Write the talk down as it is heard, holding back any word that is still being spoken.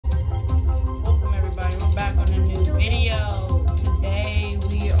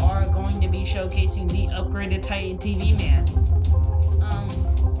showcasing the upgraded Titan TV Man.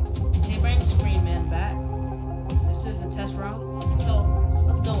 They bring Screen Man back. This is the test round. So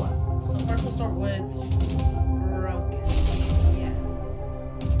let's go up. So first we'll start with Broken. Yeah.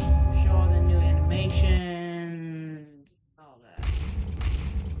 Show all the new animations, all that.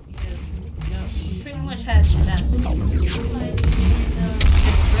 Yes. No, he pretty much has nothing. Like, the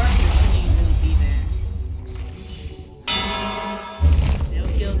structure shouldn't even really be there. Still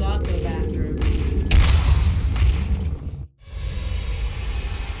kills Octo after.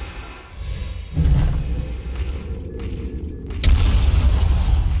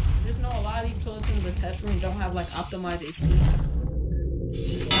 Just know a lot of these toilets in the test room don't have like optimized HP.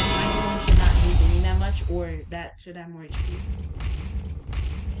 Anyone should not be doing that much, or that should have more HP.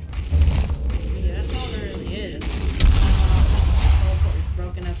 Yeah, that's all there really is. Teleport is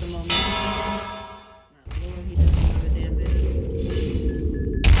broken at the moment. Now, Lord, he doesn't do the damage.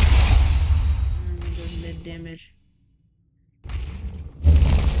 Does mid damage. Alright,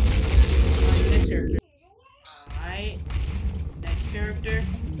 next character. Alright, next character.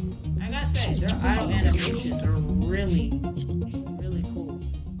 I gotta say, their idle animations are really cool.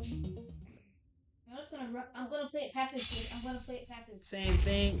 I'm gonna play it passive. I'm gonna play it passive. Same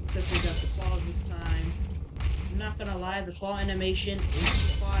thing, except we got the claw this time. I'm not gonna lie, the claw animation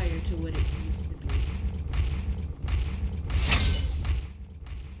is fire to what it used to be.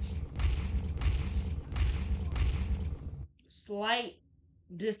 Slight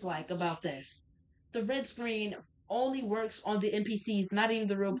dislike about this. The red screen only works on the NPCs, not even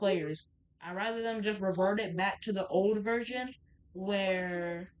the real players. I'd rather them just revert it back to the old version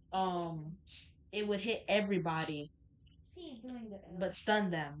where it would hit everybody but stun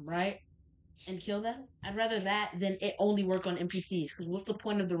them, right? And kill them. I'd rather that than it only work on NPCs. Because what's the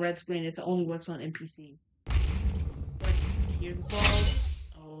point of the red screen if it only works on NPCs? But here the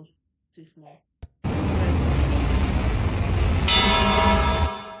claws. Oh, too small. And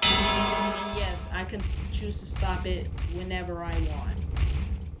yes, I can choose to stop it whenever I want.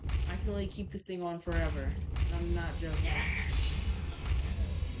 I can only keep this thing on forever. I'm not joking.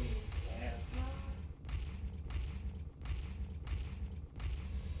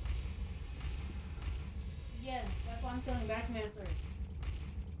 Yeah, that's why I'm killing Batman first.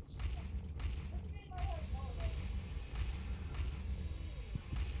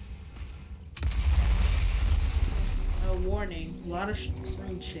 A warning, a lot of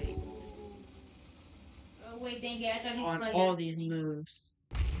screen shake Oh wait, dang it, I thought he on was all these moves.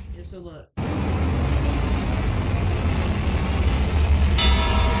 Just a look. It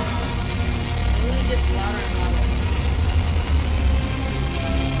really gets louder and louder.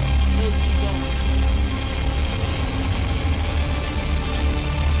 We'll keep going.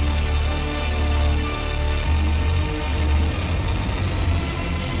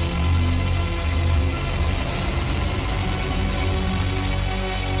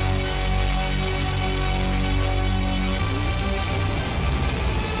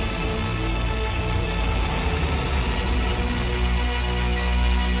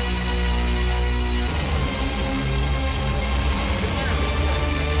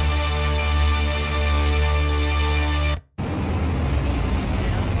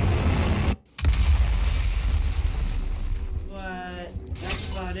 But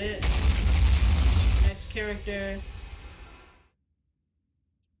that's about it. Next character.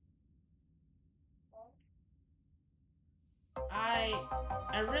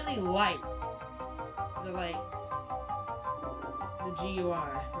 I really like the GUI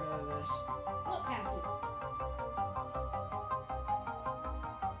for this. Look passive.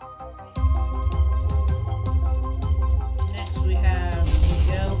 Next we have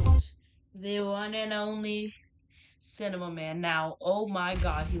Goat, the one and only Cinema Man. Now, oh my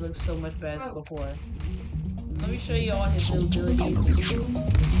god, he looks so much better than before. Let me show you all his new abilities.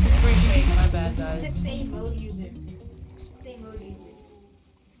 Appreciate my bad guys. Stay mode user. Stay mode user.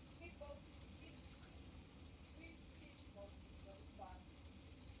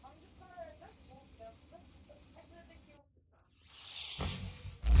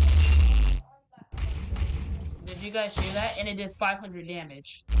 Did you guys hear that? And it did 500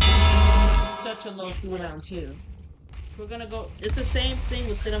 damage. Such a low cooldown too. We're gonna go. It's the same thing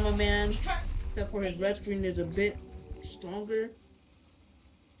with Cinema Man, except for his red screen is a bit stronger.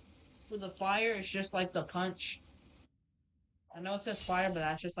 For the fire, it's just like the punch. I know it says fire, but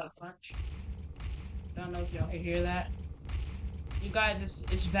that's just like punch. Don't know if y'all can hear that. You guys,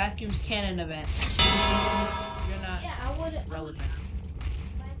 it's Vacuum's canon event. You're not relevant.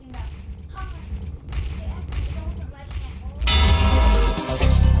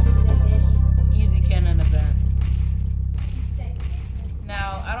 Easy canon event.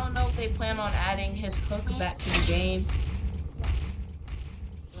 Now, I don't know if they plan on this hook back to the game.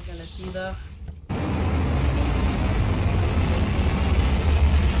 We're gonna see the.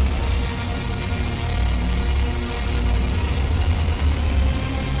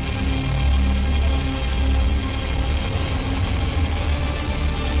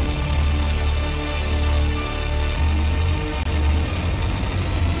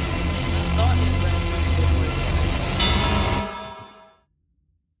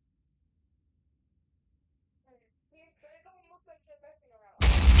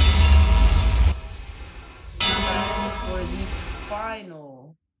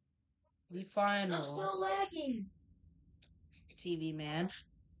 The final. I'm still lagging. TV man.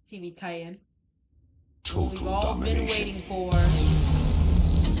 TV Titan. Total We've all been domination. waiting for the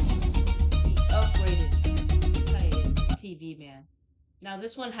upgraded Titan TV man. Now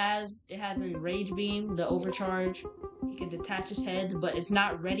this one has an Rage Beam, the Overcharge. He can detach his heads, but it's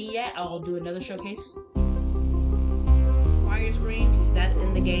not ready yet. I'll do another showcase. Fire Screams, that's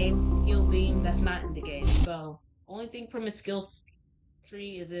in the game. Heal Beam, that's not in the game. So only thing from his skills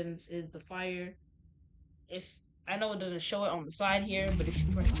tree is the fire. If I know it doesn't show it on the side here, but if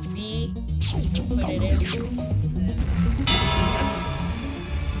you press B, you put it in, then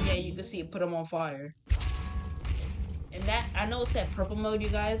yeah, you can see it put him on fire. And that I know it said purple mode, you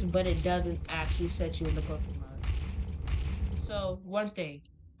guys, but it doesn't actually set you in the purple mode. So one thing,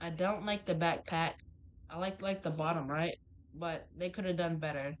 I don't like the backpack. I like the bottom right, but they could have done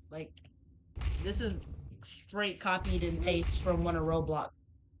better. Like this is straight copied and paste from one of Roblox.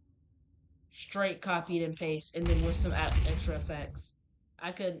 Straight copied and paste, and then with some extra effects.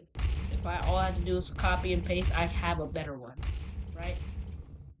 I could, if all I had to do is copy and paste, I have a better one, right?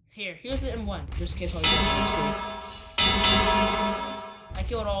 Here's the M1, just in case all you guys want to see. I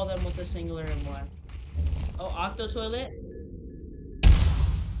killed all of them with a singular M1. Oh, Octo Toilet.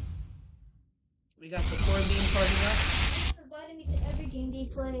 We got the core beam charging up. Invited me to every game they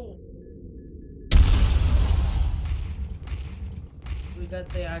play. We got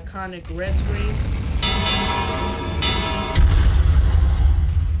the iconic red screen.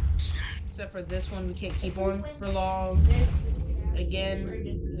 Except for this one, we can't keep on for long.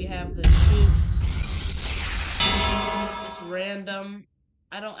 Again, we have the shoot. It's random.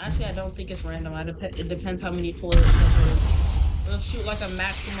 I don't think it's random. It depends how many toilets it'll shoot like a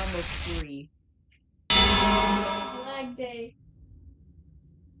maximum of 3. Lag day.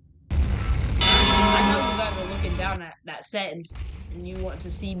 I know you guys are looking down at that sentence and you want to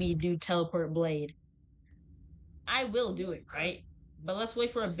see me do teleport blade. I will do it, right? But let's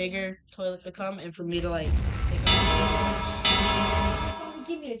wait for a bigger toilet to come and for me to like pick up.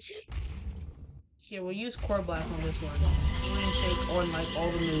 Give me a chip. Here, we'll use core blast on this one. Screen and shake on like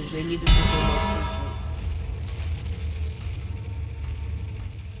all the moves. They need to do more screen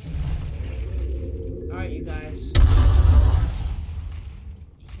shake. Alright, you guys.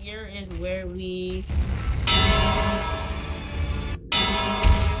 Here is where we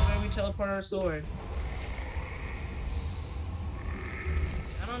teleport our sword.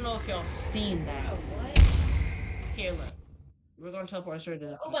 I don't know if y'all seen that. What? Here, look. We're gonna teleport our sword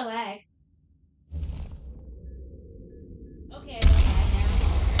to Oh, my lag. Okay, I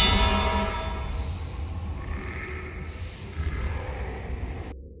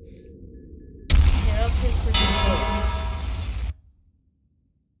Here, I'll take for you.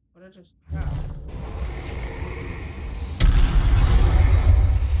 What I just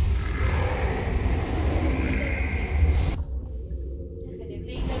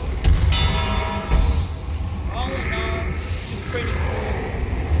all in all, it's pretty cool.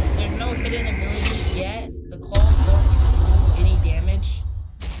 There's no hidden abilities yet. The claws don't do any damage.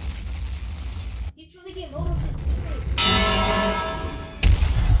 You truly get motivated.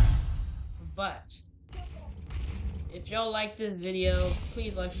 But if y'all like this video,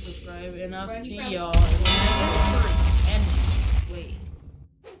 please like and subscribe, and I'll see y'all in the next one. And wait,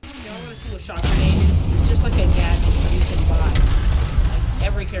 y'all want to see what shock grenade is? It's just like a gadget that you can buy. Like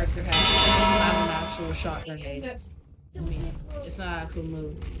every character has it. It's not an actual shock grenade. I mean, it's not an actual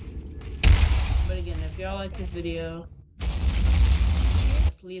move. But again, if y'all like this video,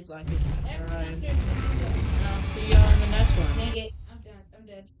 please like and subscribe. And I'll see y'all in the next one. Dang it. I'm done. I'm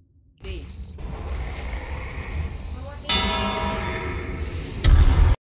dead. Peace. I want